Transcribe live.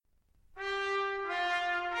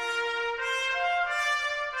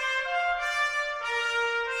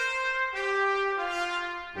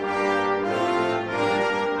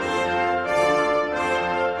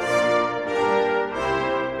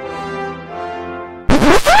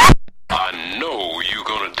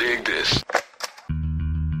Dig this.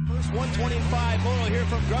 First 125, Moto here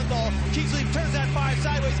from Grundle. Kingsley turns that 5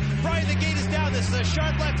 sideways. Brian, the gate is down. This is a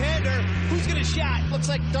sharp left-hander. Who's going to shot? Looks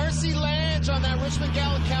like Darcy Lange on that Richmond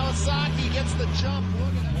Gallant Kawasaki gets the jump.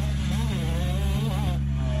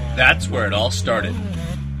 That's where it all started.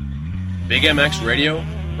 Big MX Radio,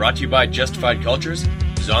 brought to you by Justified Cultures,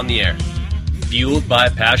 is on the air. Fueled by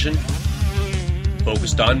passion,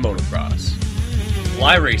 focused on motocross.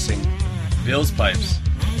 Fly Racing, Bill's Pipes,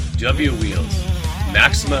 W Wheels,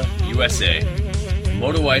 Maxima USA,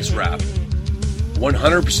 Moto Ice Wrap,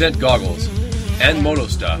 100% Goggles, and Moto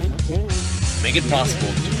Stuff make it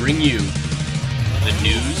possible to bring you the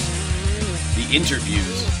news, the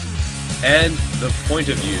interviews, and the point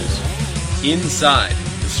of views inside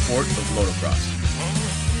the sport of motocross.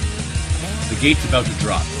 The gate's about to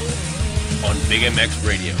drop on Big MX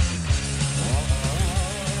Radio.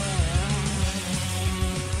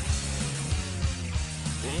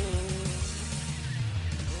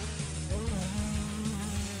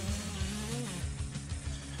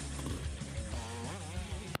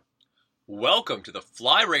 Welcome to the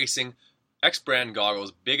Fly Racing X-Brand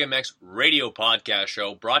Goggles Big MX Radio Podcast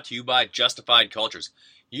Show, brought to you by Justified Cultures.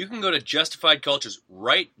 You can go to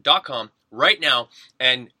justifiedcultures.com right now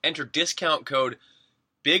and enter discount code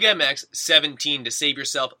BigMX17 to save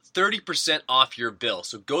yourself 30% off your bill.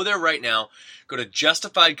 So go there right now. Go to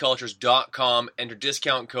justifiedcultures.com, enter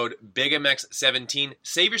discount code BigMX17,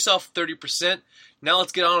 save yourself 30%. Now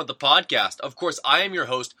let's get on with the podcast. Of course, I am your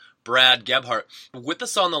host, Brad Gebhart. With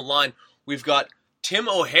us on the line, we've got Tim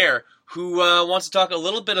O'Hare, who wants to talk a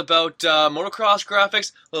little bit about motocross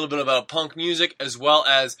graphics, a little bit about punk music, as well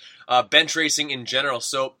as bench racing in general.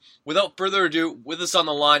 So without further ado, with us on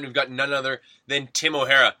the line, we've got none other than Tim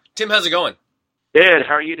O'Hara. Tim, how's it going? Good.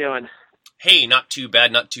 How are you doing? Hey, not too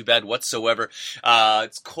bad whatsoever.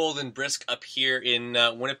 It's cold and brisk up here in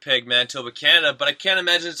Winnipeg, Manitoba, Canada, but I can't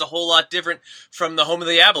imagine it's a whole lot different from the home of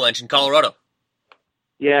the Avalanche in Colorado.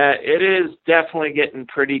 Yeah, it is definitely getting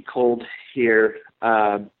pretty cold here.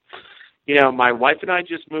 My wife and I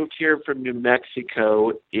just moved here from New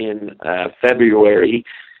Mexico in February,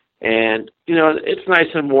 and, it's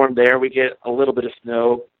nice and warm there. We get a little bit of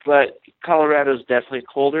snow, but Colorado's definitely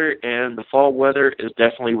colder, and the fall weather is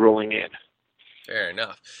definitely rolling in. Fair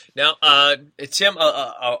enough. Now, Tim,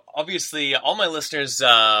 obviously, all my listeners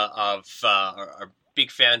are big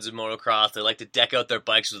fans of motocross. They like to deck out their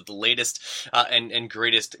bikes with the latest and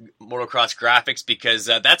greatest motocross graphics, because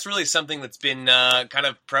that's really something that's been kind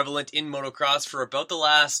of prevalent in motocross for about the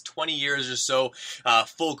last 20 years or so.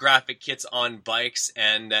 Full graphic kits on bikes,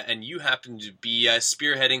 and you happen to be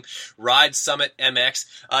spearheading Ride Summit MX.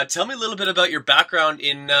 Tell me a little bit about your background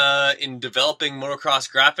in developing motocross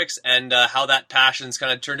graphics and how that passion's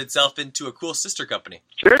kind of turned itself into a cool sister company.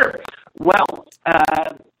 Sure. Well,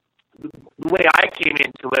 the way I came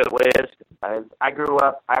into it was I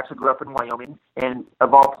actually grew up in Wyoming, and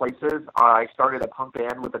of all places, I started a punk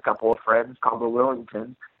band with a couple of friends called the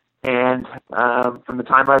Willingtons. And from the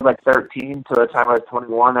time I was like 13 to the time I was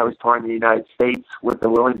 21, I was touring the United States with the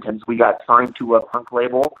Willingtons. We got signed to a punk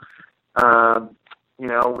label.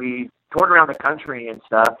 We toured around the country and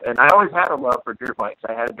stuff, and I always had a love for dirt bikes.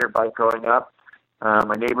 I had a dirt bike growing up.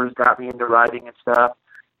 My neighbors got me into riding and stuff.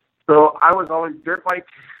 So I was always dirt bikes,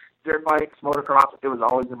 motocross, it was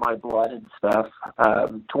always in my blood and stuff.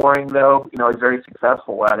 Touring, though, I was very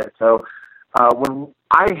successful at it. So when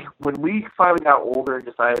we finally got older and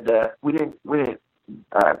decided we didn't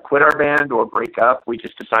quit our band or break up. We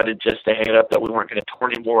just decided just to hang it up, that we weren't going to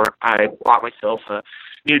tour anymore. I bought myself a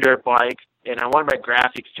new dirt bike, and I wanted my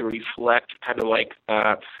graphics to reflect kind of like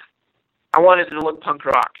I wanted it to look punk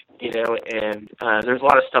rock, and there's a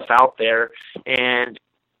lot of stuff out there, and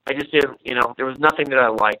I just didn't, there was nothing that I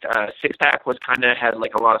liked. Six Pack had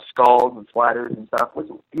like a lot of skulls and splatters and stuff, which,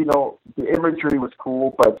 the imagery was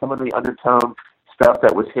cool, but some of the undertone stuff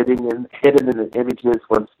that was hidden in the images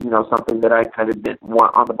was, something that I kind of didn't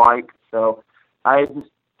want on the bike. So I just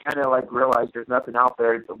kind of like realized there's nothing out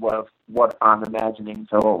there of what I'm imagining.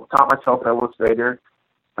 So I taught myself Illustrator,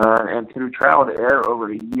 and through trial and error over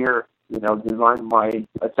a year, designed a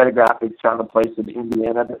set of graphics, found a place in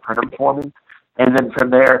Indiana that printed them for me. And then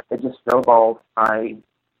from there, it just snowballed. I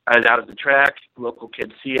was out at the track, local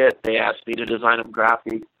kids see it, they asked me to design them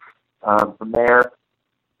graphics. From there,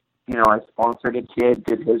 I sponsored a kid,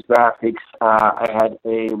 did his graphics. I had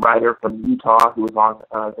a writer from Utah who was on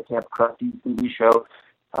the Camp Krusty TV show,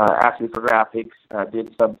 asked me for graphics,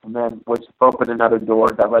 did some from them, which opened another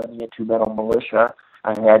door that led me into Metal Militia.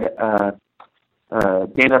 I had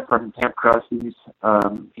Dana from Camp Krusty's,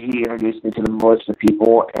 he introduced me to the militia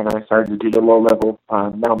people, and I started to do the low-level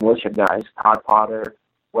Metal Militia guys, Todd Potter,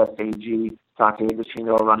 West AG, Take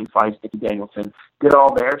Agostino, Ronnie Feist, Nicky Danielson, did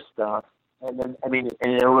all their stuff. And then, and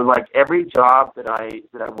it was like every job that I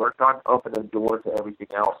worked on opened a door to everything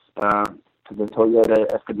else. To the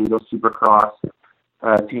Toyota Escondido Supercross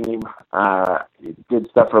team, did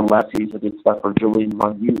stuff for Leslie's, I did stuff for Julian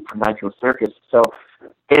Mongeau from Nitro Circus. So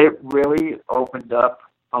it really opened up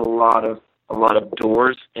a lot of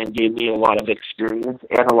doors and gave me a lot of experience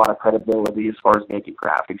and a lot of credibility as far as making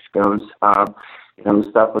graphics goes. The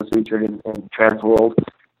stuff was featured in Transworld.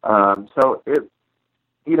 So it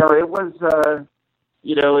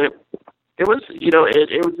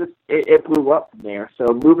blew up from there. So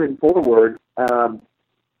moving forward,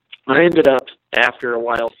 I ended up, after a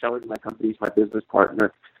while, selling my company to my business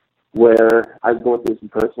partner, where I was going through some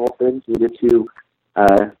personal things, needed to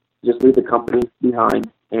just leave the company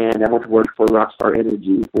behind, and I went to work for Rockstar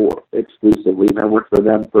Energy exclusively, and I worked for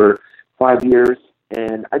them for 5 years,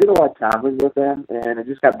 and I did a lot of traveling with them, and I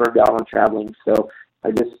just got burned out on traveling, so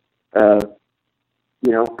I just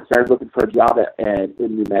started looking for a job in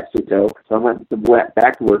New Mexico. So I went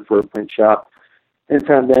back to work for a print shop. And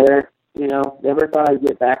from there, never thought I'd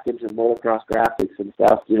get back into motocross graphics and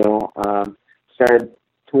stuff, started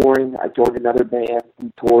touring. I joined another band.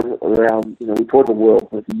 We toured around, we toured the world,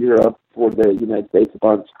 with Europe, toured the United States a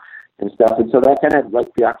bunch and stuff. And so that kind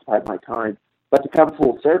of preoccupied my time. But to come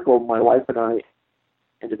full circle, my wife and I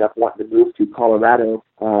ended up wanting to move to Colorado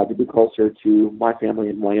to be closer to my family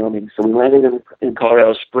in Wyoming. So we landed in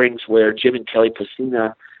Colorado Springs, where Jim and Kelly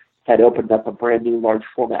Pacina had opened up a brand new large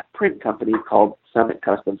format print company called Summit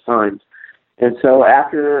Custom Signs. And so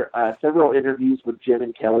after several interviews with Jim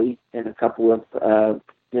and Kelly and a couple of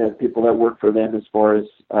people that work for them, as far as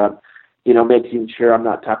making sure I'm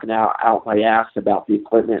not talking out my ass about the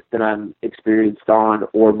equipment that I'm experienced on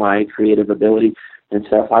or my creative ability and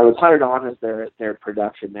stuff, I was hired on as their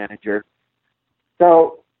production manager.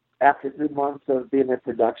 So after 3 months of being their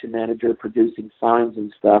production manager, producing signs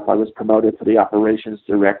and stuff, I was promoted to the operations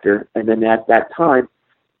director. And then at that time,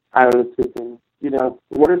 I was thinking,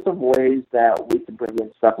 what are some ways that we can bring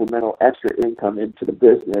in supplemental extra income into the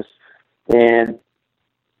business? And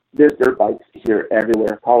there's dirt bikes here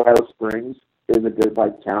everywhere. Colorado Springs is a dirt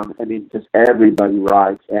bike town. Just everybody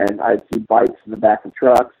rides. And I see bikes in the back of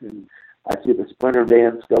trucks, and I see the Sprinter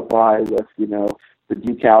vans go by with, the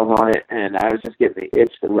decals on it, and I was just getting the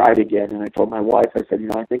itch to ride again. And I told my wife, I said,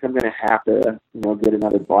 I think I'm going to have to, get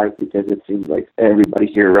another bike, because it seems like everybody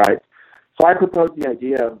here rides. So I proposed the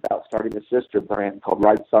idea about starting a sister brand called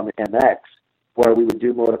Ride Summit MX, where we would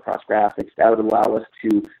do motocross graphics. That would allow us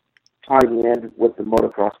to tie in with the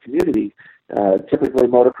motocross community. Typically,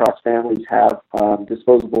 motocross families have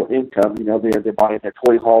disposable income. They're buying their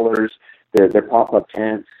toy haulers, their pop-up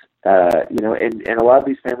tents, and a lot of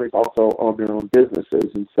these families also own their own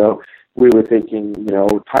businesses. And so we were thinking,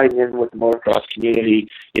 tying in with the motocross community,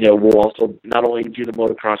 we'll also not only do the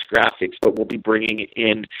motocross graphics, but we'll be bringing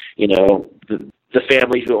in, the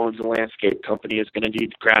family who owns a landscape company is going to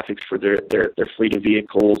need graphics for their fleet of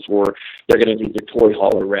vehicles, or they're going to need the toy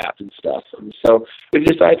hauler wrap and stuff. And so we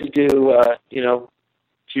decided to do,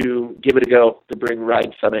 to give it a go, to bring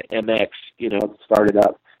Ride Summit MX, start it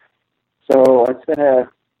up. So I spent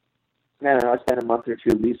a month or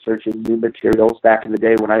two researching new materials. Back in the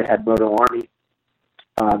day when I had Moto Army,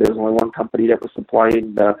 there was only one company that was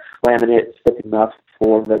supplying the laminate thick enough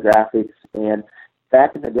for the graphics. And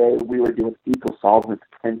back in the day, we were doing eco-solvent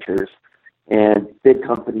printers, and big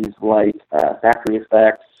companies like Factory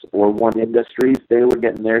Effects or One Industries, they were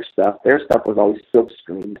getting their stuff. Their stuff was always silk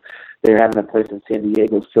screened. They were having a place in San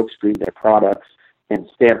Diego silk screen their products and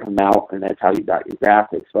stamp them out, and that's how you got your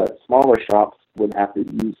graphics. But smaller shops would have to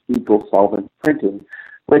use eco-solvent printing,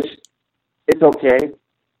 which it's okay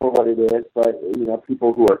for what it is, but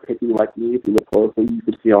people who are picky like me, if you look closely, you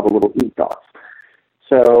can see all the little ink dots.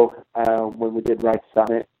 So when we did Ride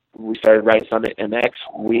Summit, we started Ride Summit MX.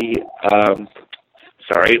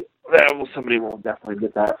 Somebody will definitely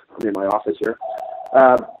get that in my office here.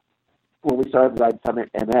 When we started Ride Summit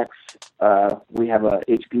MX, we have a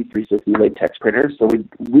HP 360 latex printer, so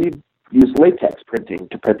we use latex printing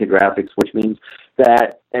to print the graphics, which means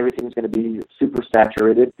that everything's going to be super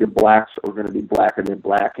saturated. Your blacks are going to be blacker than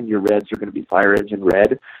black, and your reds are going to be fire engine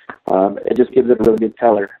red. It just gives it a really good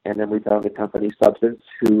color. And then we found a company, Substance,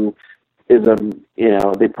 who is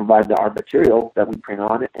they provide our material that we print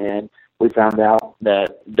on, and we found out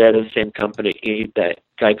that they're the same company that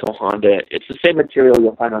Geico Honda. It's the same material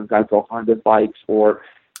you'll find on Geico Honda bikes, or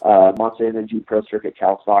Monster Energy Pro Circuit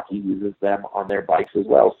Kawasaki uses them on their bikes as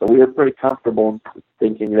well. So we were pretty comfortable in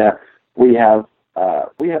thinking that we have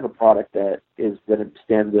a product that is going to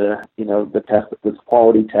stand the test, this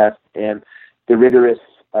quality test, and the rigorous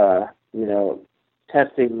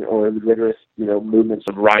testing or rigorous, movements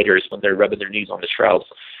of riders when they're rubbing their knees on the trails.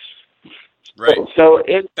 Right. So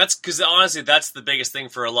that's because honestly, that's the biggest thing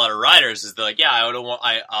for a lot of riders is they're like, yeah,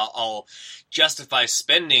 I'll justify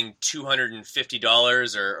spending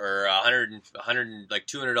 $250 or like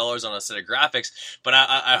 $200 on a set of graphics, but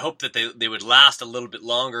I hope that they would last a little bit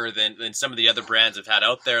longer than some of the other brands have had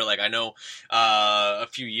out there. Like I know a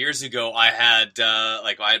few years ago I had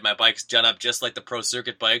my bikes done up just like the Pro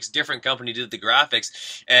Circuit bikes. Different company did the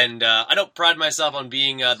graphics, and I don't pride myself on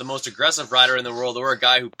being the most aggressive rider in the world or a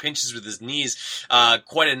guy who pinches with his knees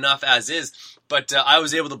quite enough as is, but I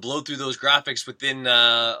was able to blow through those graphics within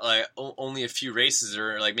only a few races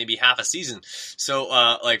or like maybe half a season. So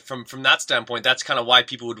from that standpoint, that's kind of why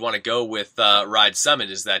people would want to go with Ride Summit,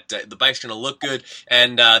 is that the bike's going to look good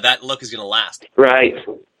and that look is going to last. Right.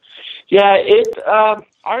 Yeah,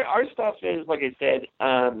 our stuff is, like I said,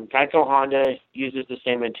 Geico Honda uses the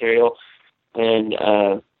same material, and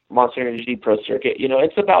Monster Energy Pro Circuit,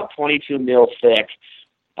 it's about 22 mil thick.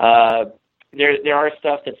 There are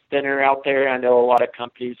stuff that's thinner out there. I know a lot of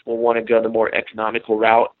companies will want to go the more economical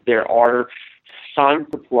route. There are some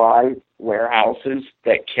supply warehouses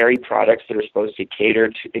that carry products that are supposed to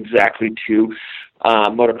cater exactly to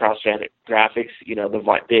motocross graphics.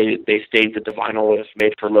 They state that the vinyl is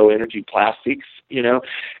made for low energy plastics.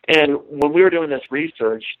 And when we were doing this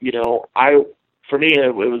research, for me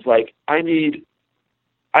it was like I need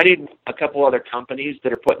a couple other companies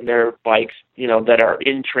that are putting their bikes, that are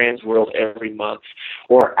in Trans World every month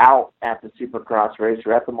or out at the Supercross race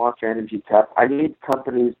or at the Monster Energy Cup. I need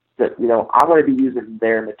companies that, I want to be using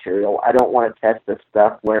their material. I don't want to test this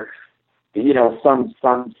stuff where, some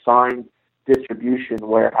signed distribution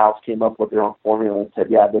warehouse came up with their own formula and said,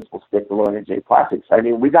 yeah, this will stick to low energy plastics. I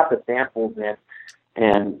mean, we got the samples in,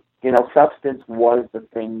 and substance was the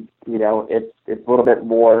thing. It's a little bit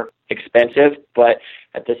more expensive, but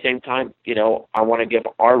at the same time, I want to give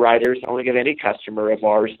our riders, I want to give any customer of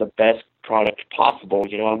ours the best product possible.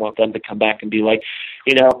 I want them to come back and be like,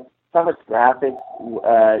 Summit's graphics,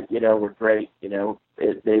 were great.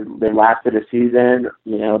 They lasted a season.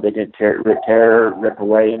 They didn't rip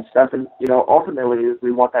away and stuff. And ultimately,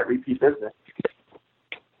 we want that repeat business.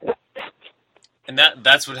 And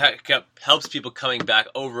that's what helps people coming back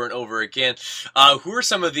over and over again. Who are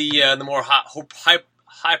some of the more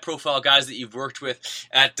high-profile guys that you've worked with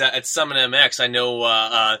at Summit MX? I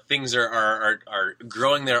know things are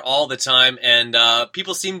growing there all the time, and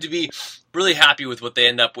people seem to be really happy with what they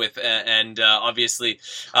end up with, and obviously,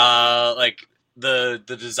 the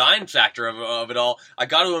design factor of it all. I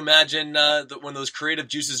got to imagine that when those creative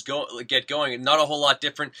juices get going, not a whole lot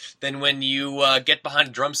different than when you get behind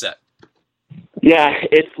a drum set. Yeah,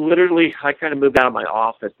 it's literally, I kind of moved out of my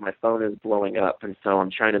office. My phone is blowing up, and so I'm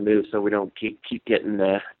trying to move so we don't keep getting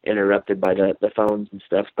interrupted by the phones and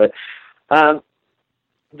stuff. But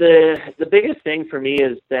the biggest thing for me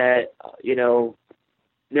is that,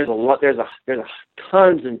 there's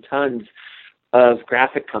tons and tons of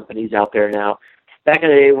graphic companies out there now. Back in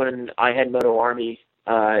the day when I had Moto Army,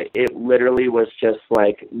 it literally was just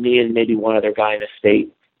like me and maybe one other guy in the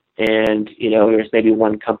state. And, there's maybe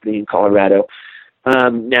one company in Colorado.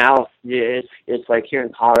 Now it's like here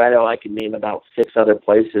in Colorado, I can name about 6 other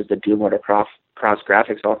places that do motocross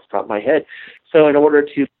graphics off the top of my head. So in order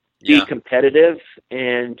to be competitive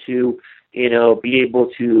and to, be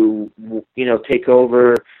able to, take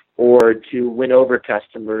over or to win over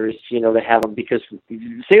customers, to have them, because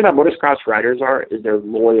the thing about motocross riders is they're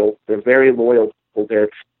loyal. They're very loyal people. They're,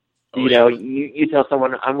 you tell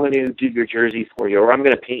someone, I'm going to do your jersey for you, or I'm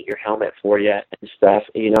going to paint your helmet for you and stuff,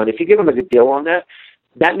 and if you give them a good deal on that,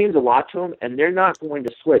 that means a lot to them, and they're not going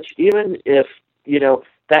to switch. Even if,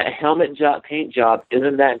 that helmet job, paint job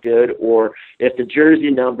isn't that good, or if the jersey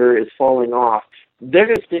number is falling off, they're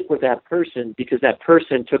going to stick with that person because that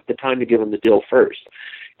person took the time to give them the deal first,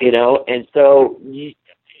 and so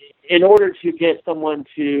in order to get someone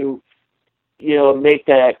to make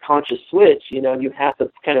that conscious switch, you have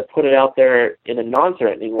to kind of put it out there in a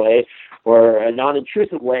non-threatening way or a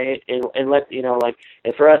non-intrusive way and let,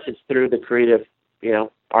 and for us, it's through the creative,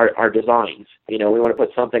 our designs. We want to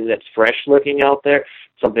put something that's fresh looking out there,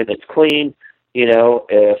 something that's clean.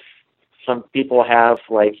 If some people have,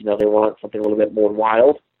 they want something a little bit more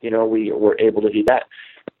wild, we're able to do that.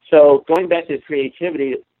 So going back to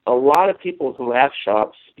creativity, a lot of people who have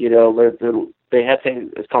shops, they have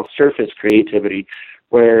things, it's called surface creativity,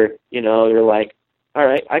 where, you're like, all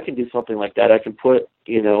right, I can do something like that. I can put,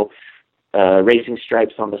 racing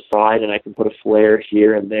stripes on the side, and I can put a flare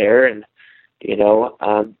here and there. And,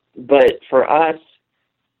 but for us,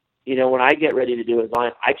 when I get ready to do a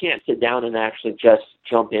design, I can't sit down and actually just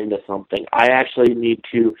jump into something. I actually need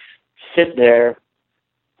to sit there,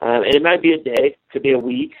 and it might be a day, could be a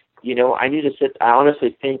week. I need to sit, I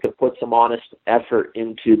honestly think, and put some honest effort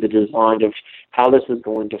into the design of how this is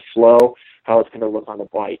going to flow, how it's going to look on the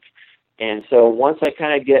bike. And so once I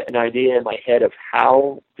kind of get an idea in my head of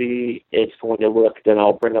how it's going to look, then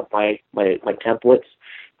I'll bring up my templates.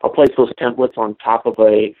 I'll place those templates on top of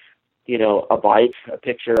a bike, a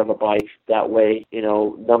picture of a bike. That way,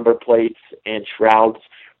 number plates and shrouds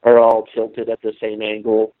are all tilted at the same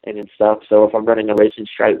angle and stuff. So if I'm running a racing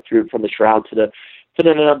stripe through from the shroud to the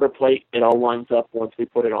number plate, it all lines up once we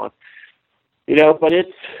put it on. But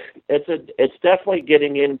it's definitely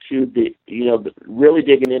getting into really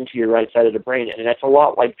digging into your right side of the brain, and that's a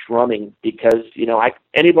lot like drumming, because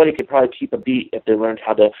anybody could probably keep a beat if they learned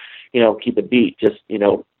how to keep a beat, just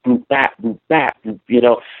boop back,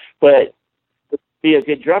 but to be a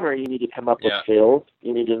good drummer, you need to come up with fills.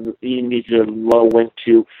 You need to know when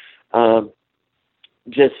to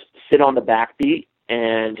just sit on the backbeat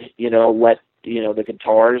and let the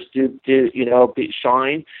guitars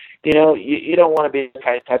shine. You don't want to be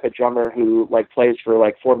the type of drummer who plays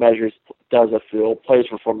for 4 measures, does a fill, plays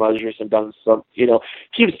for 4 measures, and does some,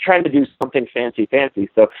 keeps trying to do something fancy.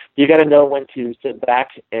 So you got to know when to sit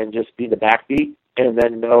back and just be the backbeat, and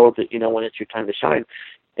then know that when it's your time to shine.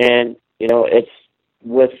 And it's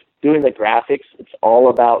with doing the graphics, it's all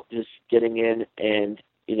about just getting in and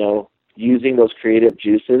using those creative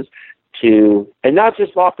juices and not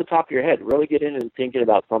just off the top of your head, really get in and thinking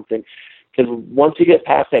about something. Because once you get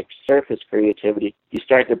past that surface creativity, you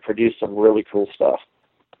start to produce some really cool stuff.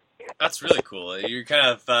 That's really cool. You're kind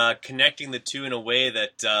of connecting the two in a way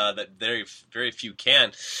that very, very few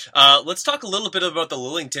can. Let's talk a little bit about the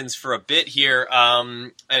Lillingtons for a bit here,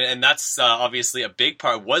 and that's obviously a big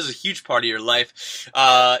part. Was a huge part of your life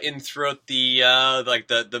throughout the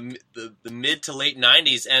mid to late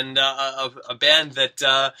 '90s, and a band that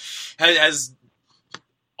has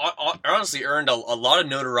honestly earned a lot of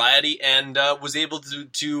notoriety and was able to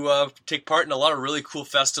take part in a lot of really cool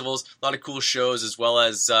festivals, a lot of cool shows, as well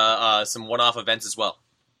as some one-off events as well.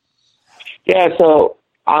 Yeah, so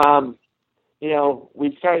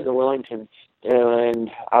we started the Lillingtons in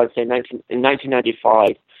I would say in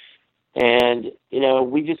 1995, and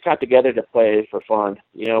we just got together to play for fun.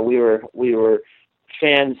 We were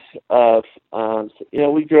fans of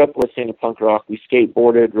we grew up listening to punk rock. We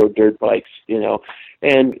skateboarded, rode dirt bikes,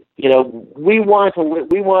 and we liked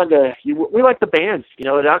the bands.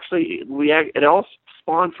 It all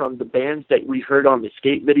spawned from the bands that we heard on the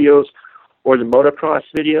skate videos or the motocross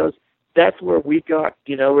videos. That's where we got,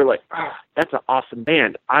 we're like, that's an awesome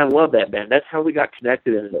band. I love that band. That's how we got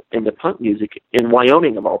connected into punk music in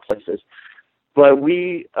Wyoming, of all places. But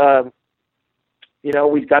we got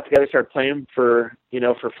together, started playing for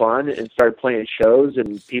fun, and started playing shows,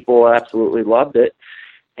 and people absolutely loved it.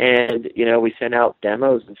 And, we sent out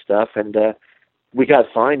demos and stuff, and we got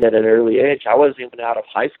signed at an early age. I wasn't even out of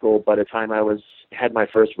high school by the time I had my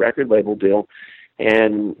first record label deal.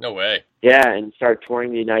 And no way. Yeah, and started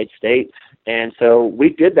touring the United States. And so we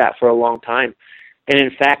did that for a long time. And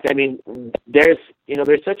in fact, there's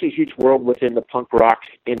such a huge world within the punk rock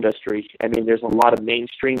industry. There's a lot of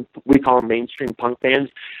we call them mainstream punk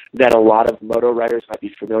bands that a lot of moto riders might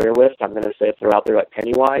be familiar with. I'm going to say if they're out there, like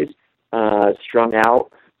Pennywise, Strung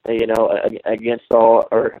Out, Against All,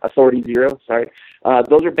 or Authority Zero, sorry.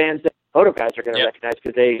 Those are bands that moto guys are going to recognize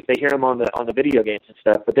because they hear them on the video games and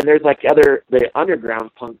stuff. But then there's the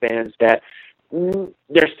underground punk bands that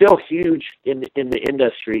they're still huge in the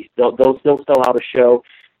industry. They'll still sell out a show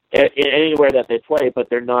anywhere that they play, but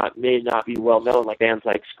may not be well known, like bands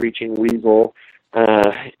like Screeching Weasel.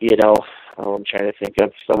 I'm trying to think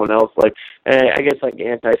of someone else. I guess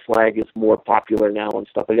Anti-Flag is more popular now and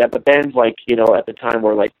stuff like that. But bands at the time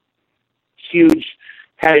were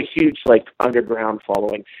had a huge underground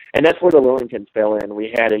following, and that's where the Lillingtons fell in.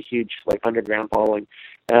 We had a huge underground following.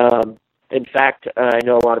 In fact, I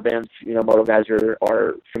know a lot of bands, moto guys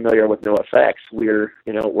are familiar with NoFX. We're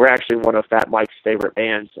actually one of Fat Mike's favorite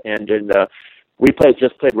bands, and we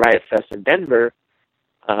just played Riot Fest in Denver.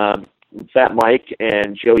 Fat Mike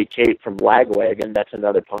and Joey Cape from Lagwagon, that's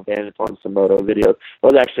another punk band that's on some moto videos.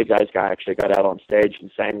 Those guys got out on stage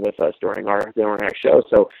and sang with us during our show.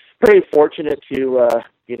 So pretty fortunate to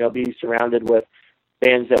be surrounded with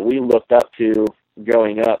bands that we looked up to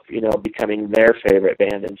growing up, becoming their favorite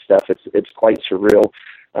band and stuff. It's quite surreal.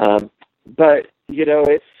 But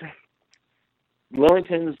it's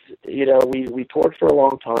Lillingtons, we toured for a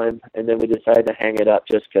long time, and then we decided to hang it up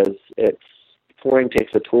just because touring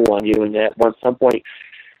takes a toll on you, and at some point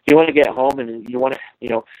you want to get home and you want to,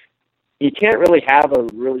 you can't really have a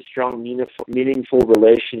really strong, meaningful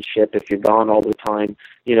relationship if you're gone all the time,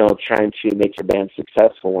 trying to make your band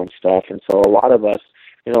successful and stuff. And so a lot of us,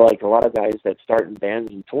 like a lot of guys that start in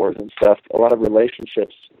bands and tours and stuff, a lot of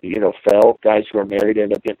relationships, fail. Guys who are married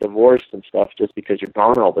end up getting divorced and stuff just because you're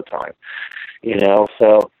gone all the time,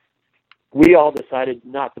 So we all decided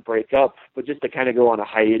not to break up, but just to kind of go on a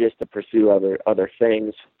hiatus to pursue other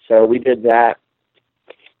things. So we did that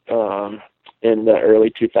in the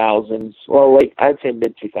early 2000s. Well, I'd say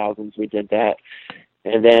mid-2000s we did that.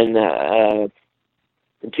 And then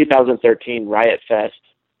in 2013, Riot Fest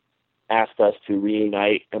asked us to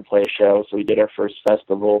reunite and play a show. So we did our first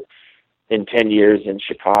festival in 10 years in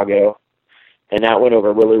Chicago, and that went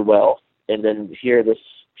over really well. And then here,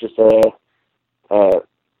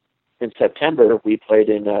 in September, we played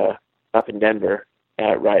up in Denver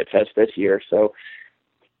at Riot Fest this year. So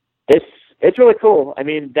it's really cool. I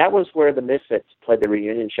mean, that was where the Misfits played the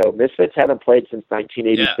reunion show. Misfits haven't played since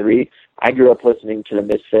 1983. Yeah. I grew up listening to the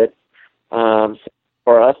Misfits.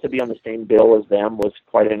 For us to be on the same bill as them was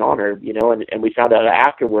quite an honor, and we found out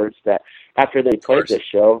afterwards that after they played this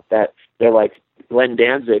show that they're like, Glenn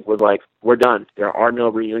Danzig was like, we're done. There are no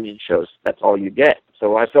reunion shows. That's all you get.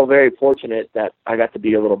 So I feel very fortunate that I got to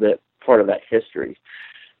be a little bit part of that history.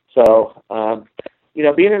 So,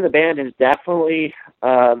 being in the band is definitely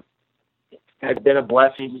has been a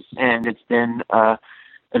blessing, and it's been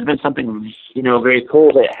something, very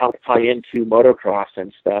cool that helped tie into motocross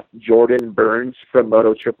and stuff. Jordan Burns from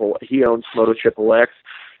he owns Moto Triple X.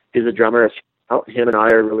 He's a drummer. Him and I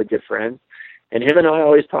are really good friends. And him and I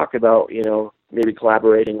always talk about, maybe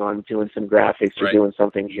collaborating on doing some graphics or doing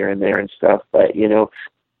something here and there and stuff. But,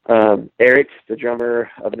 Eric, the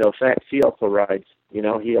drummer of NoFX, he also rides,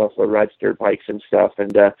 dirt bikes and stuff.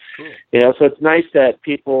 And, so it's nice that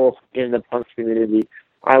people in the punk community,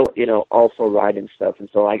 also ride and stuff. And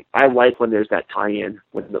so I like when there's that tie-in,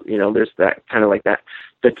 when, there's that kind of like that,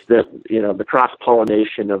 the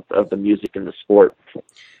cross-pollination of the music and the sport.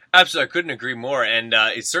 Absolutely, I couldn't agree more. And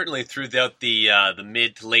it's certainly throughout the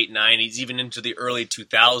mid to late 90s, even into the early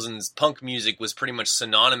 2000s, punk music was pretty much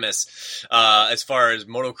synonymous as far as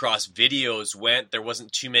motocross videos went. There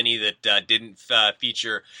wasn't too many that didn't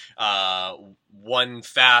feature one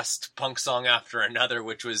fast punk song after another,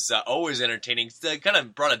 which was always entertaining. It kind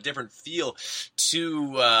of brought a different feel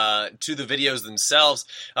to the videos themselves.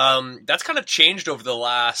 That's kind of changed over the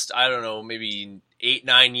last, I don't know, maybe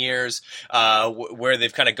 8-9 years, where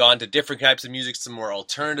they've kind of gone to different types of music, some more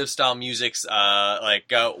alternative style musics.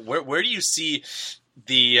 Where do you see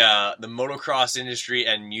the motocross industry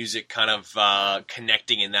and music kind of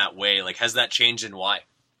connecting in that way? Like, has that changed, and why?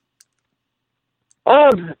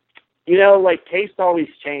 Tastes always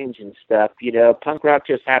change and stuff. Punk rock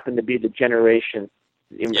just happened to be the generation.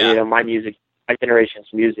 My generation's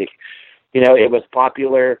music. It was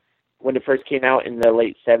popular when it first came out in the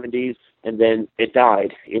late 70s. And then it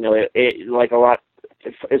died. As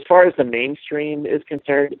far as the mainstream is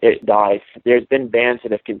concerned, it died. There's been bands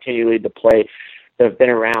that have continued to play that have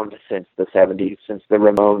been around since the 70s, since the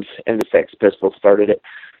Ramones and the Sex Pistols started it.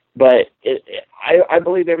 But I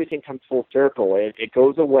believe everything comes full circle. It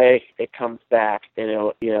goes away, it comes back, and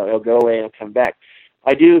it'll go away and it'll come back.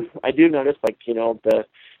 I do notice, the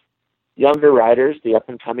younger riders, the up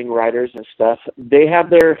and coming riders and stuff, they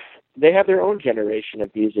have their own generation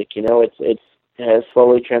of music. It has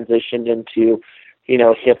slowly transitioned into,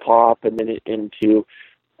 hip hop, and then into,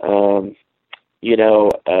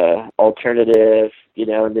 alternative,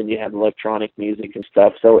 and then you have electronic music and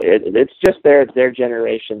stuff. So it's just their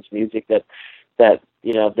generation's music that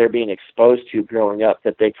they're being exposed to growing up,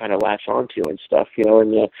 that they kind of latch onto and stuff,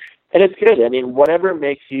 and it's good. I mean, whatever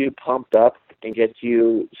makes you pumped up and gets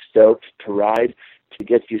you stoked to ride, to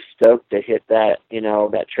get you stoked to hit that,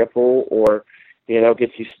 that triple, or,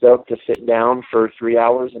 gets you stoked to sit down for 3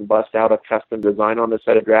 hours and bust out a custom design on a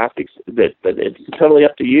set of graphics, but it's totally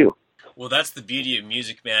up to you. Well, that's the beauty of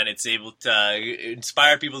music, man. It's able to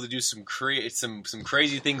inspire people to do some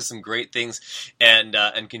crazy things, some great things, and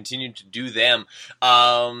continue to do them.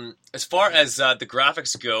 As far as the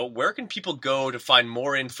graphics go, where can people go to find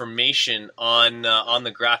more information on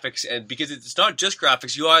the graphics? And because it's not just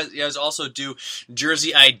graphics, you guys also do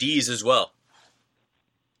jersey IDs as well.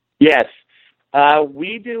 Yes,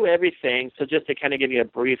 we do everything. So just to kind of give you a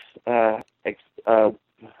brief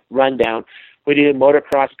rundown. We do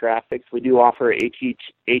motocross graphics. We do offer ATV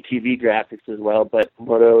graphics as well, but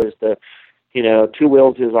moto is two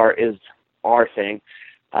wheels is our thing.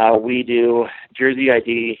 We do jersey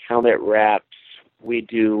ID, helmet wraps. We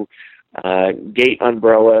do gate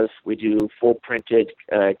umbrellas. We do full printed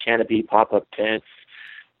canopy pop-up tents.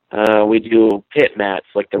 We do pit mats,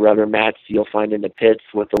 like the rubber mats you'll find in the pits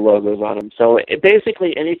with the logos on them. So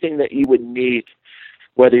basically anything that you would need,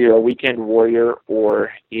 whether you're a weekend warrior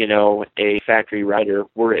or, a factory rider,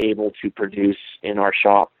 we're able to produce in our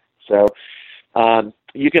shop. So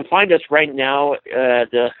you can find us right now.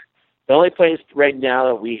 The only place right now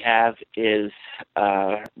that we have is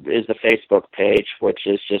the Facebook page, which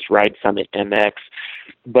is just Ride Summit MX.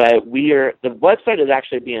 But the website is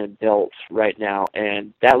actually being built right now,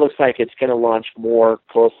 and that looks like it's going to launch more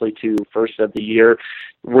closely to first of the year.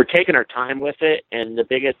 We're taking our time with it, and the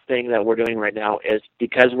biggest thing that we're doing right now is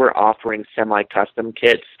because we're offering semi-custom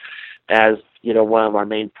kits as, one of our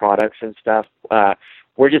main products and stuff,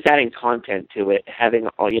 we're just adding content to it. We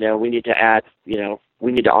need to add,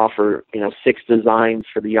 we need to offer, 6 designs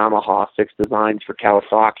for the Yamaha, 6 designs for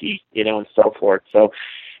Kawasaki, and so forth. So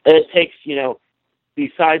it takes,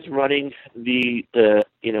 besides running the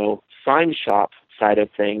sign shop side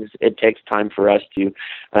of things, it takes time for us to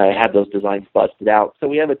have those designs busted out. So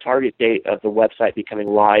we have a target date of the website becoming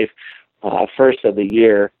live first of the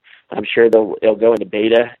year. I'm sure it'll go into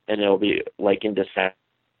beta, and it'll be like in December.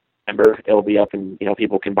 It'll be up and,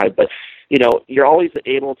 people can buy it. But, you're always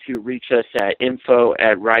able to reach us at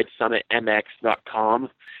info@ridesummitmx.com.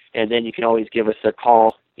 And then you can always give us a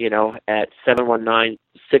call, at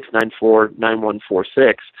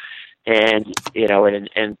 719-694-9146. And,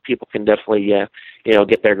 and people can definitely,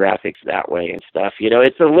 get their graphics that way and stuff.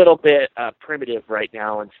 It's a little bit primitive right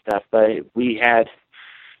now and stuff, but we have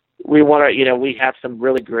some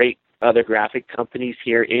really great other graphic companies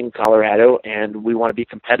here in Colorado, and we want to be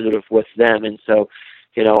competitive with them. And so,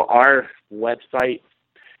 our website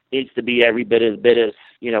needs to be every bit as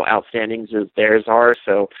outstanding as theirs are.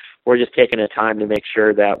 So we're just taking the time to make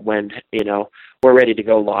sure that when, we're ready to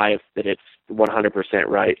go live, that it's 100%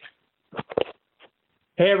 right.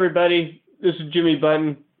 Hey, everybody. This is Jimmy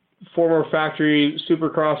Button, former factory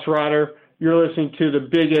Supercross rider. You're listening to the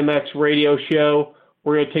Big MX radio show.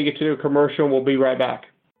 We're going to take it to a commercial, and we'll be right back.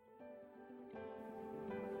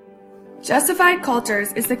 Justified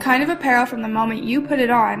Cultures is the kind of apparel from the moment you put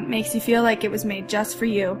it on makes you feel like it was made just for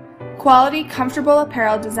you. Quality, comfortable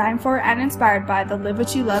apparel designed for and inspired by the Live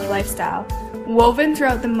What You Love lifestyle. Woven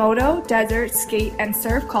throughout the moto, desert, skate, and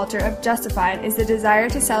surf culture of Justified is the desire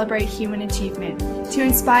to celebrate human achievement, to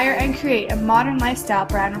inspire and create a modern lifestyle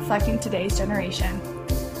brand reflecting today's generation.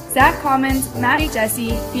 Zach Commons, Matt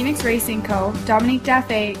Jesse, Phoenix Racing Co., Dominique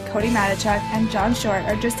Daffé, Cody Matichuk, and John Short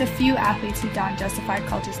are just a few athletes who don Justified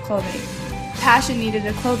Cultures clothing. Passion needed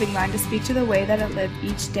a clothing line to speak to the way that it lived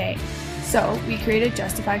each day, so we created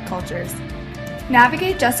Justified Cultures.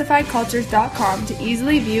 Navigate justifiedcultures.com to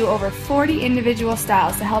easily view over 40 individual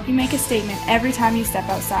styles to help you make a statement every time you step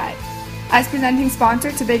outside. As presenting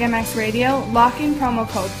sponsor to Big MX Radio, lock in promo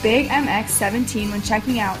code BIGMX17 when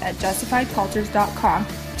checking out at justifiedcultures.com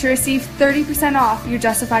to receive 30% off your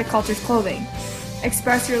Justified Cultures clothing.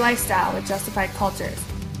 Express your lifestyle with Justified Cultures.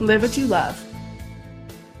 Live what you love.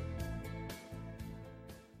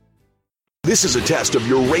 This is a test of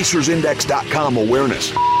your racersindex.com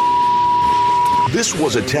awareness. This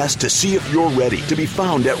was a test to see if you're ready, to be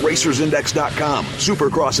found at racersindex.com.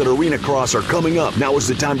 Supercross and Arena Cross are coming up. Now is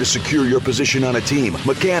the time to secure your position on a team.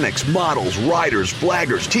 Mechanics, models, riders,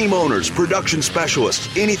 flaggers, team owners, production specialists,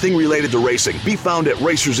 anything related to racing. Be found at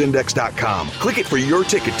racersindex.com. Click it for your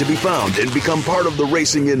ticket to be found and become part of the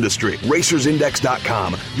racing industry.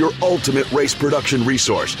 Racersindex.com, your ultimate race production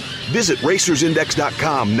resource. Visit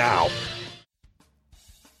racersindex.com now.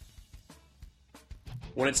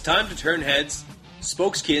 When it's time to turn heads,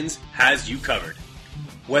 Spokeskins has you covered.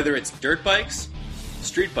 Whether it's dirt bikes,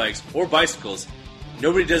 street bikes, or bicycles,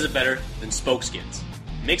 nobody does it better than Spokeskins.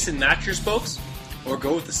 Mix and match your spokes, or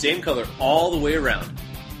go with the same color all the way around.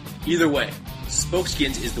 Either way,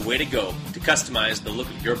 Spokeskins is the way to go to customize the look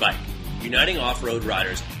of your bike. Uniting off-road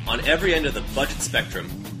riders on every end of the budget spectrum,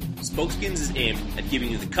 Spokeskins is aimed at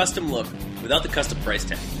giving you the custom look without the custom price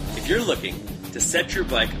tag. If you're looking to set your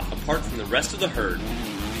bike apart from the rest of the herd,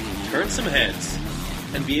 turn some heads,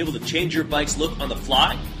 and be able to change your bike's look on the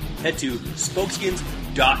fly, head to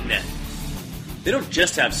spokeskins.net. They don't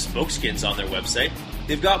just have Spokeskins on their website,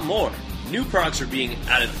 they've got more. New products are being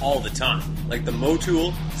added all the time, like the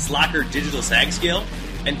Motul Slacker Digital Sag Scale,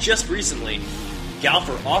 and just recently,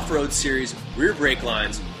 Galfer Off-Road Series rear brake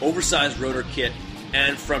lines, oversized rotor kit,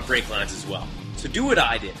 and front brake lines as well. So do what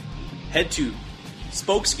I did. Head to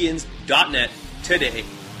spokeskins.net today,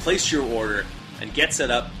 place your order, and get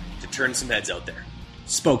set up to turn some heads out there.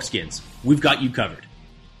 Spokeskins, we've got you covered.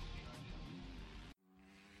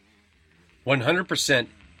 100%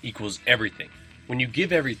 equals everything. When you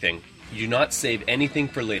give everything, you do not save anything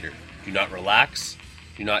for later. Do not relax,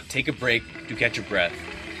 Do not take a break to catch your breath.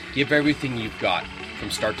 Give everything you've got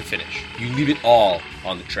from start to finish. You leave it all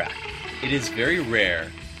on the track. It is very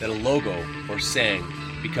rare that a logo or saying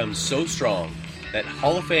becomes so strong that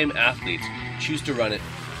Hall of Fame athletes choose to run it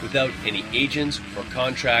without any agents or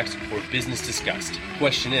contracts or business discussed.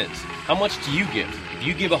 Question is, how much do you give? If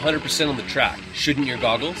you give 100% on the track, shouldn't your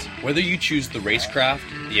goggles? Whether you choose the Racecraft,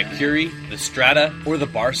 the Acuri, the Strata, or the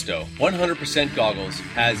Barstow, 100% Goggles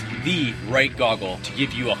has the right goggle to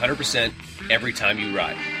give you 100% every time you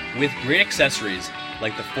ride. With great accessories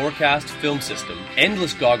like the Forecast film system,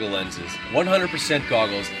 endless goggle lenses, 100%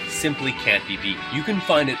 Goggles simply can't be beat. You can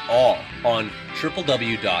find it all on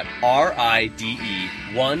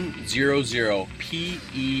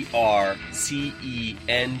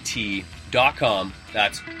www.rideo100percent.com.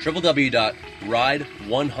 That's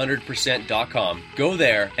www.ride100percent.com. Go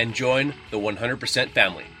there and join the 100%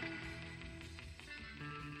 family.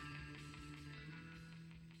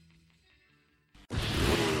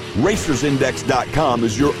 RacersIndex.com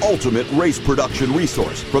is your ultimate race production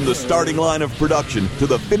resource. From the starting line of production to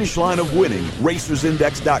the finish line of winning,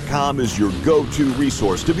 RacersIndex.com is your go-to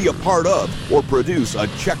resource to be a part of or produce a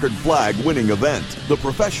checkered flag winning event. The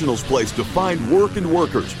professionals' place to find work and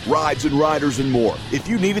workers, rides and riders, and more. If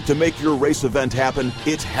you need it to make your race event happen,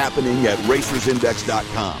 it's happening at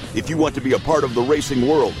RacersIndex.com. If you want to be a part of the racing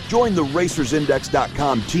world, join the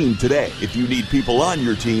RacersIndex.com team today. If you need people on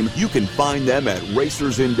your team, you can find them at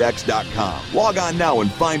RacersIndex.com. Log on now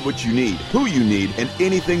and find what you need, who you need, and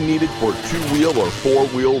anything needed for two-wheel or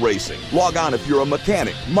four-wheel racing. Log on if you're a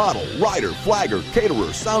mechanic, model, rider, flagger,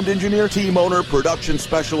 caterer, sound engineer, team owner, production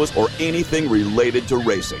specialist, or anything related to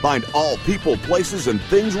racing. Find all people, places, and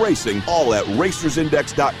things racing all at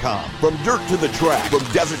RacersIndex.com. From dirt to the track, from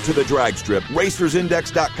desert to the drag strip,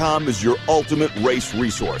 RacersIndex.com is your ultimate race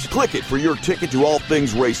resource. Click it for your ticket to all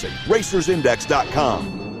things racing.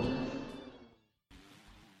 RacersIndex.com.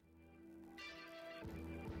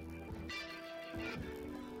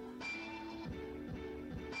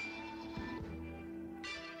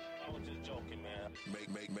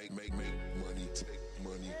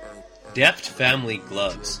 Deft Family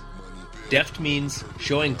Gloves. Deft means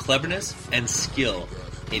showing cleverness and skill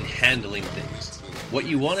in handling things. What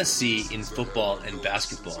you want to see in football and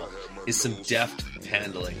basketball is some deft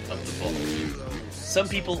handling of the ball. Some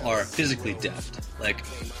people are physically deft, like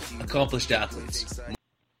accomplished athletes.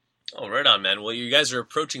 Oh, right on, man. Well, you guys are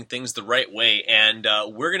approaching things the right way, and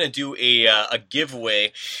we're gonna do a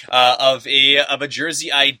giveaway of a jersey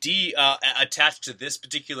ID attached to this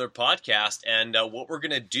particular podcast. And what we're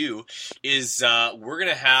gonna do is we're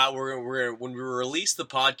gonna when we release the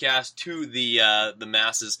podcast to the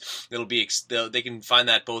masses, it'll be they can find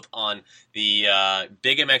that both on the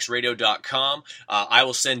BigMXRadio.com. I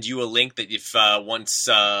will send you a link that if once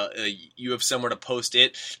you have somewhere to post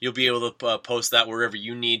it, you'll be able to post that wherever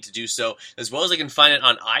you need to do so, as well as I can find it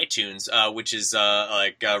on iTunes, which is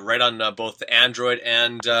right on both the Android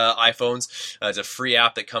and iPhones. It's a free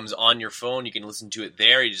app that comes on your phone. You can listen to it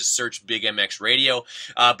there. You just search Big MX Radio.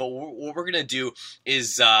 But what we're gonna do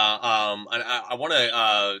is I want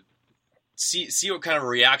to see what kind of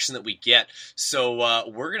reaction that we get. So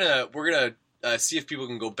we're gonna see if people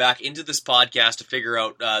can go back into this podcast to figure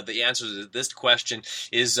out the answer to this question: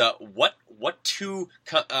 is what two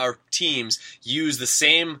teams use the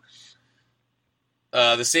same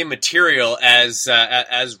material as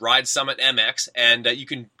Ride Summit MX, and you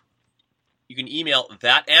can email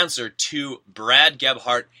that answer to Brad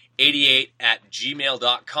Gebhart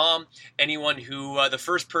 88@gmail.com. Anyone who, the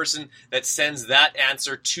first person that sends that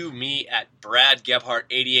answer to me at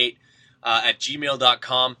bradgebhart88 at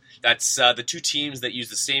gmail.com, that's the two teams that use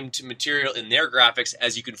the same material in their graphics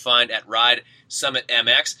as you can find at Ride Summit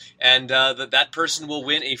MX, and that person will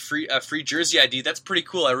win a free jersey ID. That's pretty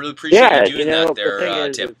cool. I really appreciate you doing that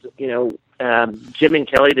there, Tim. Jim and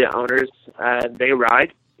Kelly, the owners, they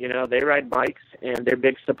ride. They ride bikes, and they're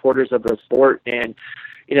big supporters of the sport. And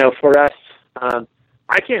for us, I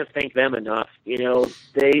can't thank them enough.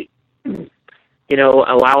 They,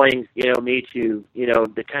 allowing, me to,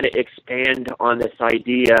 to kind of expand on this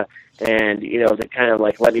idea and, to kind of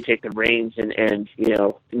let me take the reins and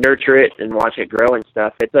nurture it and watch it grow and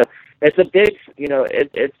stuff. It's a big,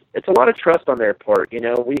 it's a lot of trust on their part.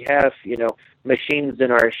 We have, machines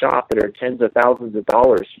in our shop that are tens of thousands of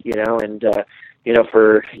dollars, and,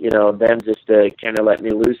 for, them just to kind of let me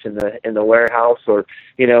loose in the warehouse or,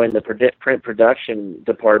 in the print production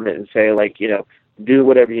department and say, do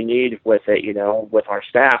whatever you need with it, with our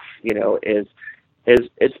staff,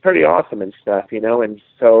 it's pretty awesome and stuff, and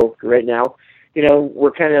so right now,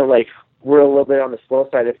 we're kind of we're a little bit on the slow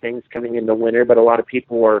side of things coming into winter, but a lot of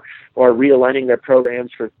people are realigning their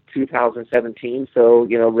programs for 2017. So,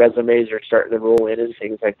 resumes are starting to roll in and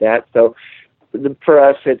things like that. So for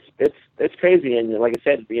us, it's crazy. And like I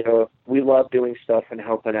said, we love doing stuff and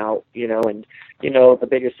helping out, and, the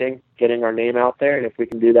biggest thing, getting our name out there. And if we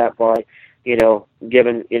can do that by,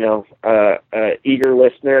 giving, eager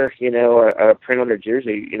listener, a print on their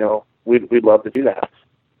jersey, we'd love to do that.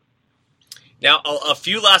 Now, a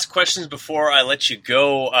few last questions before I let you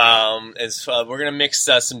go. We're going to mix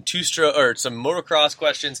some two-stroke or some motocross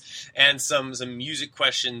questions and some music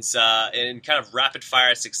questions in kind of rapid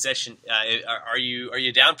fire succession. Are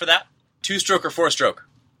you down for that? Two-stroke or four-stroke?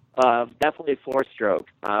 Definitely four-stroke.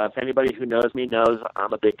 If anybody who knows me knows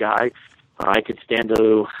I'm a big guy. I could stand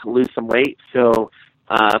to lose some weight. So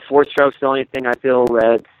four-stroke's the only thing I feel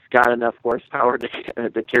that's got enough horsepower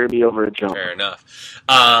to carry me over a jump. Fair enough.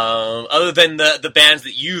 Other than the bands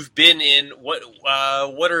that you've been in,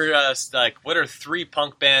 what are three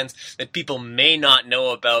punk bands that people may not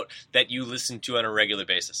know about that you listen to on a regular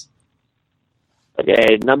basis?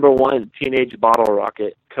 Okay, number one, Teenage Bottle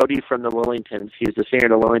Rocket. Cody from the Lillingtons. He's the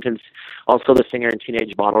singer of the Lillingtons, also the singer in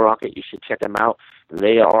Teenage Bottle Rocket. You should check them out.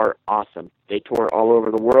 They are awesome. They tour all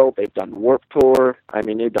over the world. They've done Warped Tour. I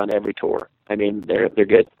mean, they've done every tour. I mean, they're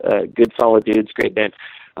good, good solid dudes, great band.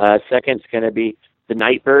 Second's going to be the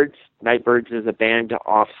Nightbirds. Nightbirds is a band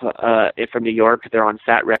off from New York. They're on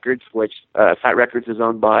Fat Records, which Fat Records is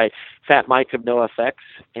owned by Fat Mike of NoFX,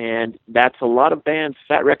 and that's a lot of bands.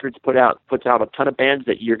 Fat Records puts out a ton of bands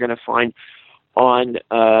that you're going to find on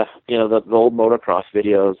the old motocross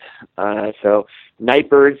videos. So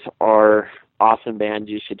Nightbirds are awesome bands.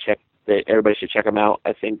 Everybody should check them out.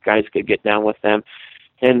 I think guys could get down with them.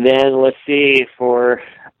 And then let's see, for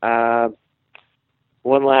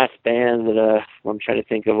one last band that I'm trying to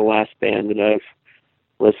think of a last band that I've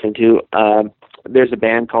listened to. There's a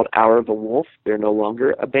band called Hour of the Wolf. They're no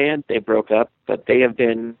longer a band. They broke up, but they have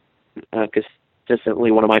been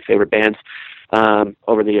consistently one of my favorite bands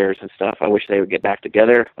over the years and stuff. I wish they would get back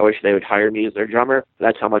together. I wish they would hire me as their drummer.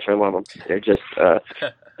 That's how much I love them. They're just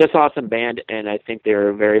awesome band, and I think they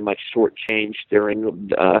were very much shortchanged during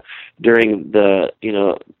the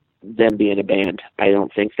them being a band. I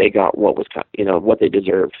don't think they got what they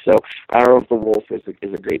deserved. So Hour of the Wolf is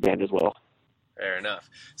a great band as well. Fair enough.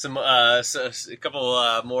 A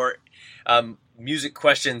couple more music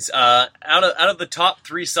questions. Out of the top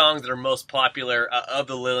three songs that are most popular of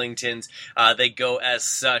the Lillingtons, they go as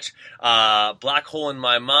such: "Black Hole in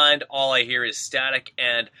My Mind," "All I Hear Is Static,"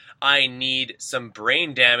 and "I Need Some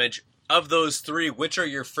Brain Damage." Of those three, which are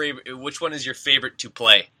your favorite? Which one is your favorite to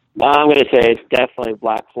play? I'm going to say it's definitely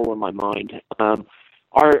Black Hole in My Mind. Our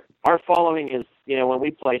following is, when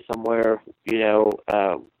we play somewhere,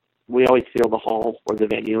 we always feel the hall or the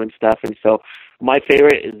venue and stuff. And so my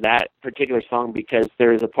favorite is that particular song because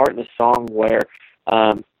there's a part in the song where,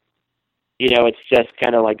 it's just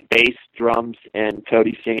kind of like bass, drums, and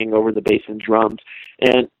Cody singing over the bass and drums.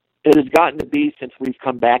 And it has gotten to be, since we've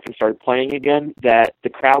come back and started playing again, that the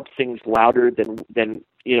crowd sings louder than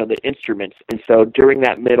the instruments. And so during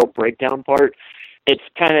that middle breakdown part, it's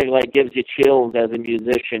kind of like gives you chills as a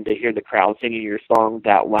musician to hear the crowd singing your song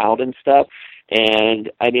that loud and stuff.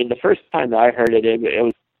 And I mean, the first time that I heard it,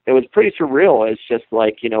 it was pretty surreal. It's just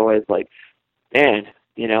like, it's like, man,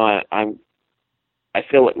 I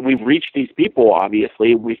feel like we've reached these people.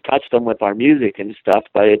 Obviously, we've touched them with our music and stuff,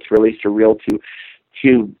 but it's really surreal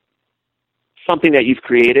to something that you've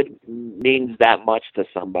created means that much to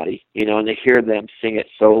somebody, and to hear them sing it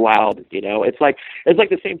so loud, it's like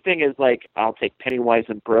the same thing as like, I'll take Pennywise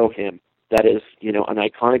and Bro Hymn. That is, an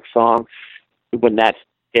iconic song. When that's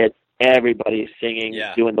it, everybody's singing,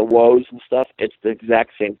 doing the woes and stuff. It's the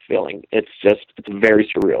exact same feeling. It's very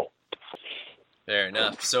surreal. Fair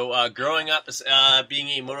enough. So, growing up, being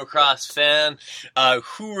a motocross fan,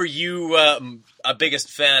 who were you a biggest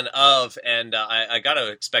fan of? And I got to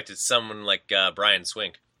expect it's someone like Brian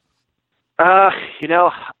Swink. Just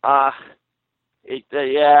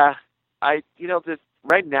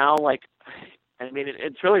right now, like, I mean,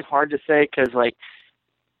 it's really hard to say because, like,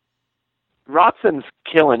 Rotson's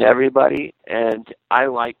killing everybody, and I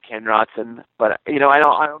like Ken Rotson, but I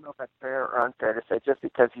don't know if that's fair or unfair to say just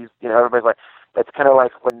because he's everybody's like, it's kind of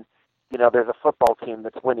like when there's a football team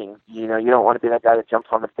that's winning, you don't want to be that guy that jumps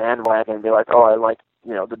on the bandwagon and be like, oh, I like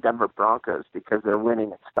the Denver Broncos because they're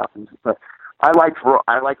winning and stuff. But I like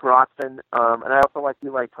Rotson, and I also like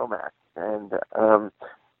Eli Tomac, and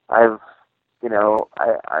I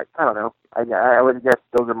don't know, I would guess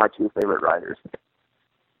those are my two favorite riders.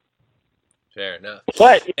 Fair enough.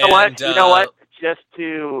 But you know what? Just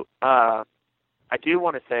to I do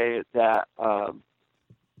want to say that,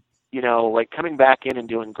 like coming back in and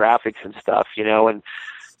doing graphics and stuff, and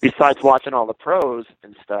besides watching all the pros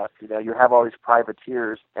and stuff, you have all these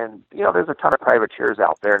privateers, and, there's a ton of privateers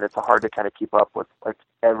out there, and it's hard to kind of keep up with, like,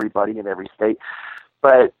 everybody in every state.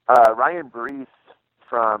 But Ryan Brees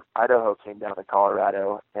from Idaho came down to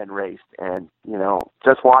Colorado and raced, and,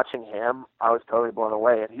 just watching him, I was totally blown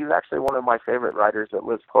away. And he's actually one of my favorite riders that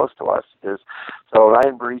lives close to us. So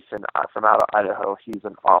Ryan Brees from out of Idaho, he's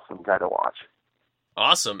an awesome guy to watch.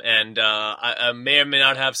 Awesome, and I may or may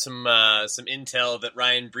not have some intel that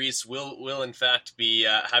Ryan Brees will in fact be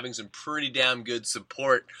having some pretty damn good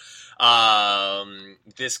support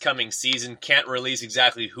this coming season. Can't release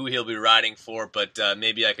exactly who he'll be riding for, but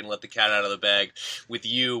maybe I can let the cat out of the bag with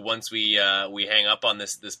you once we hang up on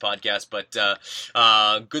this podcast. But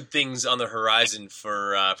good things on the horizon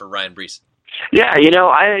for Ryan Brees. Yeah,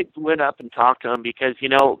 I went up and talked to him because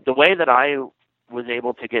the way that I was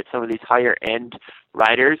able to get some of these higher end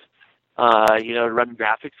riders, to run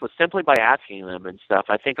graphics was simply by asking them and stuff.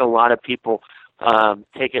 I think a lot of people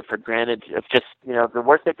take it for granted. Of just, the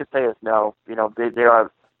worst they could say is no. They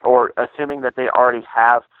are, or assuming that they already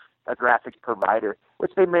have a graphics provider,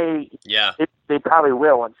 which they may. Yeah. They probably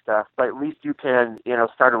will and stuff. But at least you can,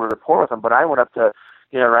 start a rapport with them. But I went up to,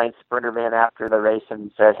 Ryan Sprinterman after the race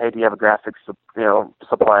and said, "Hey, do you have a graphics,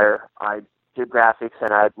 supplier? I do graphics,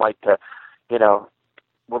 and I'd like to."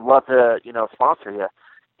 Would love to, sponsor you,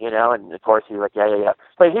 and of course he's like, yeah.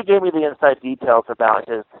 But he gave me the inside details about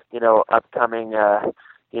his, upcoming,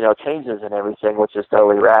 changes and everything, which is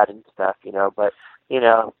totally rad and stuff, but,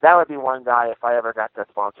 that would be one guy, if I ever got to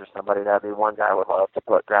sponsor somebody, that'd be one guy I would love to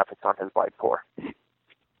put graphics on his bike for.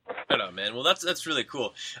 Right on, man. Well, that's really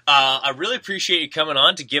cool. I really appreciate you coming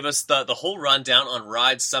on to give us the whole rundown on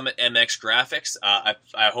Ride Summit MX graphics. I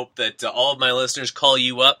hope that all of my listeners call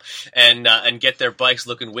you up and get their bikes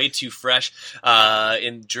looking way too fresh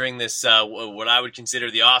during this what I would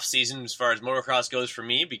consider the off season as far as motocross goes for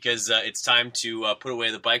me, because it's time to put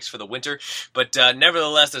away the bikes for the winter. But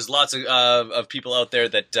nevertheless, there's lots of people out there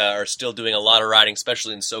that are still doing a lot of riding,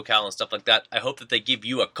 especially in SoCal and stuff like that. I hope that they give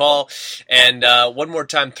you a call. And one more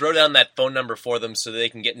time, throw down that phone number for them so they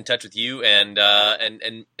can get in touch with you and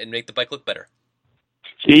make the bike look better.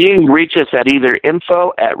 So you can reach us at either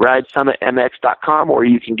info@ridesummitmx.com, or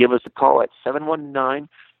you can give us a call at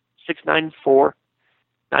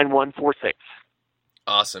 719-694-9146.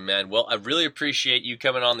 Awesome, man. Well, I really appreciate you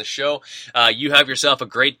coming on the show. You have yourself a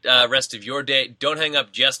great rest of your day. Don't hang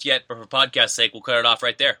up just yet, but for podcast's sake, we'll cut it off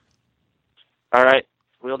right there. All right,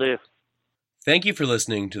 we'll do. Thank you for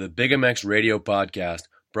listening to the Big MX Radio Podcast,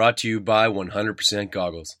 brought to you by 100%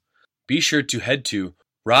 Goggles. Be sure to head to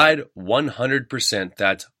Ride 100%,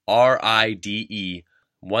 that's RIDE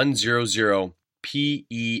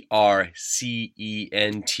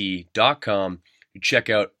 100PERCENT.com to check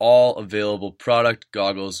out all available product,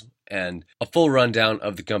 goggles, and a full rundown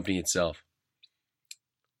of the company itself.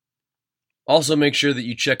 Also, make sure that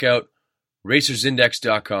you check out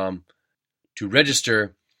RacersIndex.com to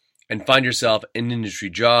register and find yourself an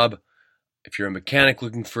industry job. If you're a mechanic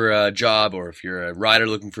looking for a job, or if you're a rider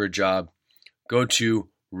looking for a job, go to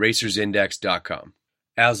RacersIndex.com.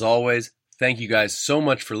 As always, thank you guys so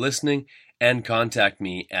much for listening, and contact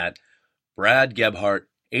me at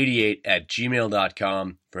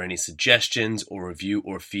bradgebhart88@gmail.com for any suggestions or review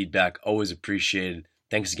or feedback. Always appreciated.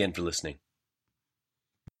 Thanks again for listening.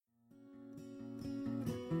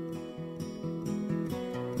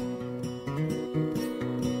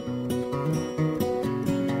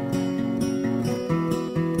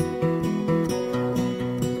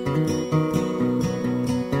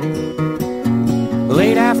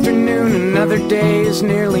 Late afternoon, another day is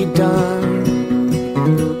nearly done.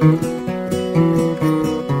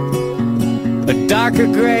 A darker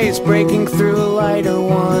gray is breaking through a lighter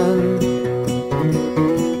one.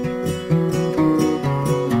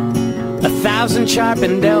 1,000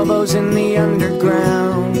 sharpened elbows in the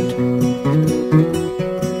underground.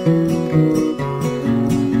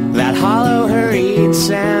 That hollow, hurried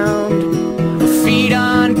sound of feet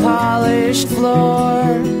on polished floor.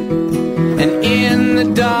 And in the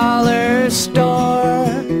dollar store,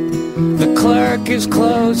 the clerk is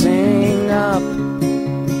closing up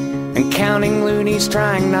and counting loonies,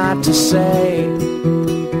 trying not to say,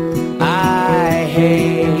 I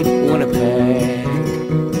hate Winnipeg.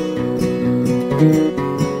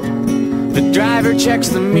 The driver checks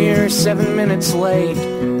the mirror 7 minutes late.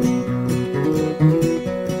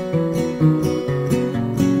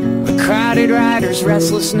 The crowded rider's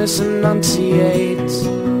restlessness enunciates.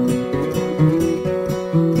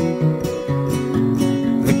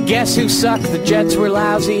 Guess who sucked? The Jets were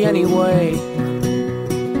lousy anyway.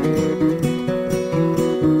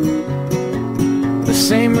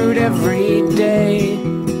 same route every day.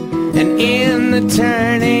 And in the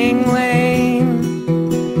turning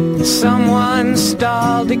lane, someone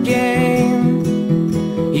stalled again.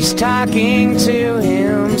 He's talking to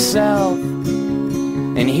himself,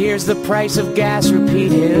 and hears the price of gas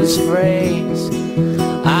repeat his phrase.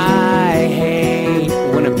 I hate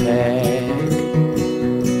Winnipeg.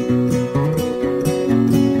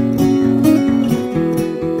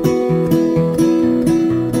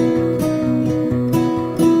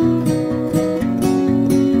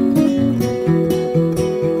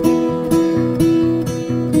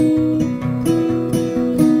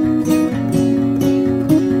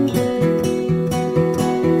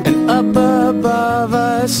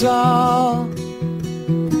 Us all,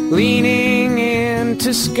 leaning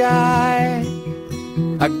into sky,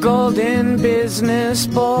 a golden business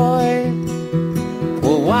boy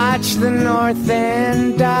will watch the north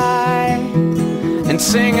end die and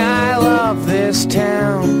sing I love this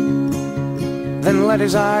town, then let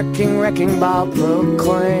his arcing wrecking ball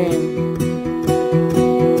proclaim